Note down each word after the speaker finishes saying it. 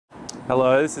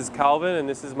Hello, this is Calvin and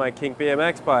this is my Kink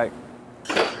BMX bike.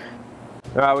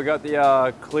 Alright, we got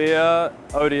the clear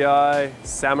ODI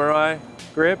Samurai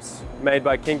grips made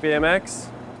by Kink BMX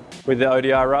with the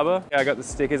ODI rubber. I got the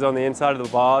stickers on the inside of the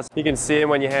bars. You can see them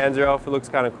when your hands are off. It looks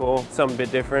kind of cool, something a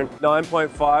bit different.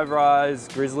 9.5 rise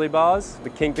grizzly bars, the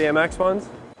Kink BMX ones.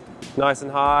 Nice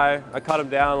and high. I cut them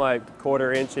down like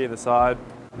 1/4 inch either side.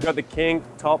 We've got the Kink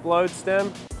top load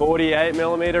stem,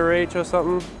 48mm reach or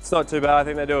something. It's not too bad. I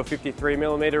think they do a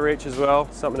 53mm reach as well.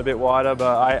 Something a bit wider,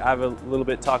 but I have a little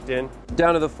bit tucked in.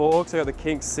 Down to the forks, I got the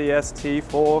Kink CST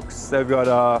forks. They've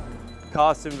got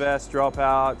cast invest,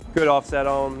 dropout, good offset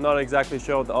on them. Not exactly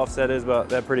sure what the offset is, but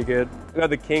they're pretty good. We've got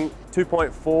the Kink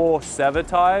 2.4 Sever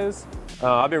tires.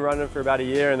 I've been running for about a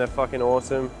year and they're fucking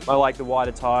awesome. I like the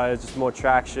wider tires, just more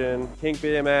traction. Kink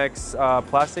BMX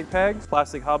plastic pegs,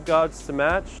 plastic hub guards to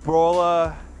match.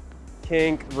 Brawler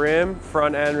Kink rim,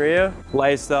 front and rear,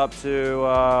 laced up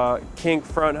to Kink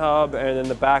front hub, and in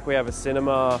the back we have a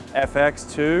Cinema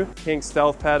FX2. Kink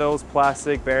stealth pedals,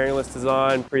 plastic, bearingless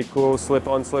design, pretty cool, slip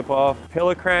on, slip off.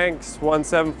 Pillar cranks,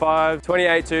 175,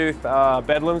 28 tooth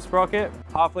Bedlam sprocket,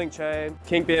 half link chain,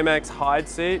 Kink BMX hide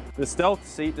seat. The stealth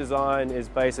seat design is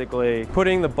basically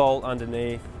putting the bolt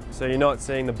underneath, so you're not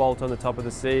seeing the bolt on the top of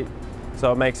the seat.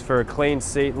 So it makes for a clean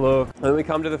seat look. And then we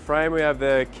come to the frame, we have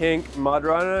the Kink Mud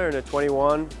Runner in a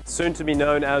 21, soon to be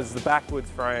known as the backwards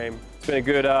frame. It's been a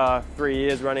good 3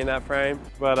 years running that frame,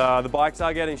 but the bikes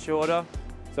are getting shorter,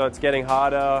 so it's getting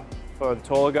harder for the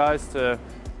taller guys to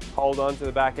hold on to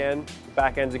the back end. The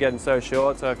back ends are getting so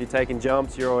short, so if you're taking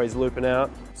jumps, you're always looping out.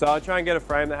 So I try and get a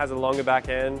frame that has a longer back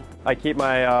end. I keep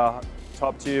my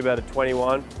top tube at a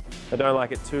 21. I don't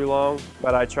like it too long,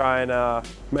 but I try and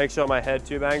make sure my head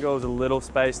tube angle is a little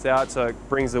spaced out so it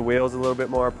brings the wheels a little bit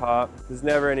more apart. There's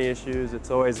never any issues.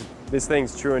 It's always, this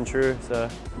thing's true and true. So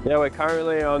yeah, we're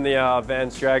currently on the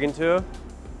Vans Dragon Tour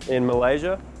in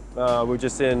Malaysia. We're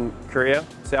just in Korea,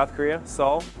 South Korea,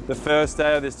 Seoul. The first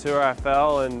day of this tour I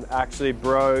fell and actually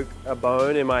broke a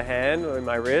bone in my hand or in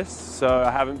my wrist. So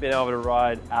I haven't been able to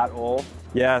ride at all.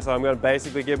 Yeah, so I'm gonna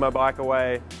basically give my bike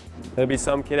away. There'll be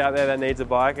some kid out there that needs a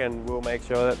bike and we'll make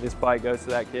sure that this bike goes to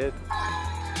that kid.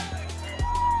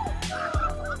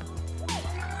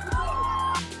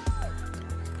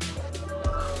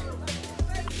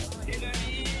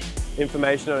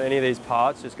 Information on any of these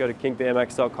parts, just go to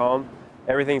kinkbmx.com.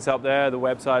 Everything's up there. The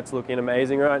website's looking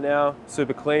amazing right now.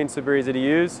 Super clean, super easy to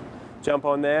use. Jump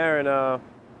on there and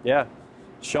yeah,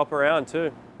 shop around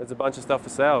too. There's a bunch of stuff for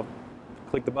sale.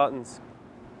 Click the buttons.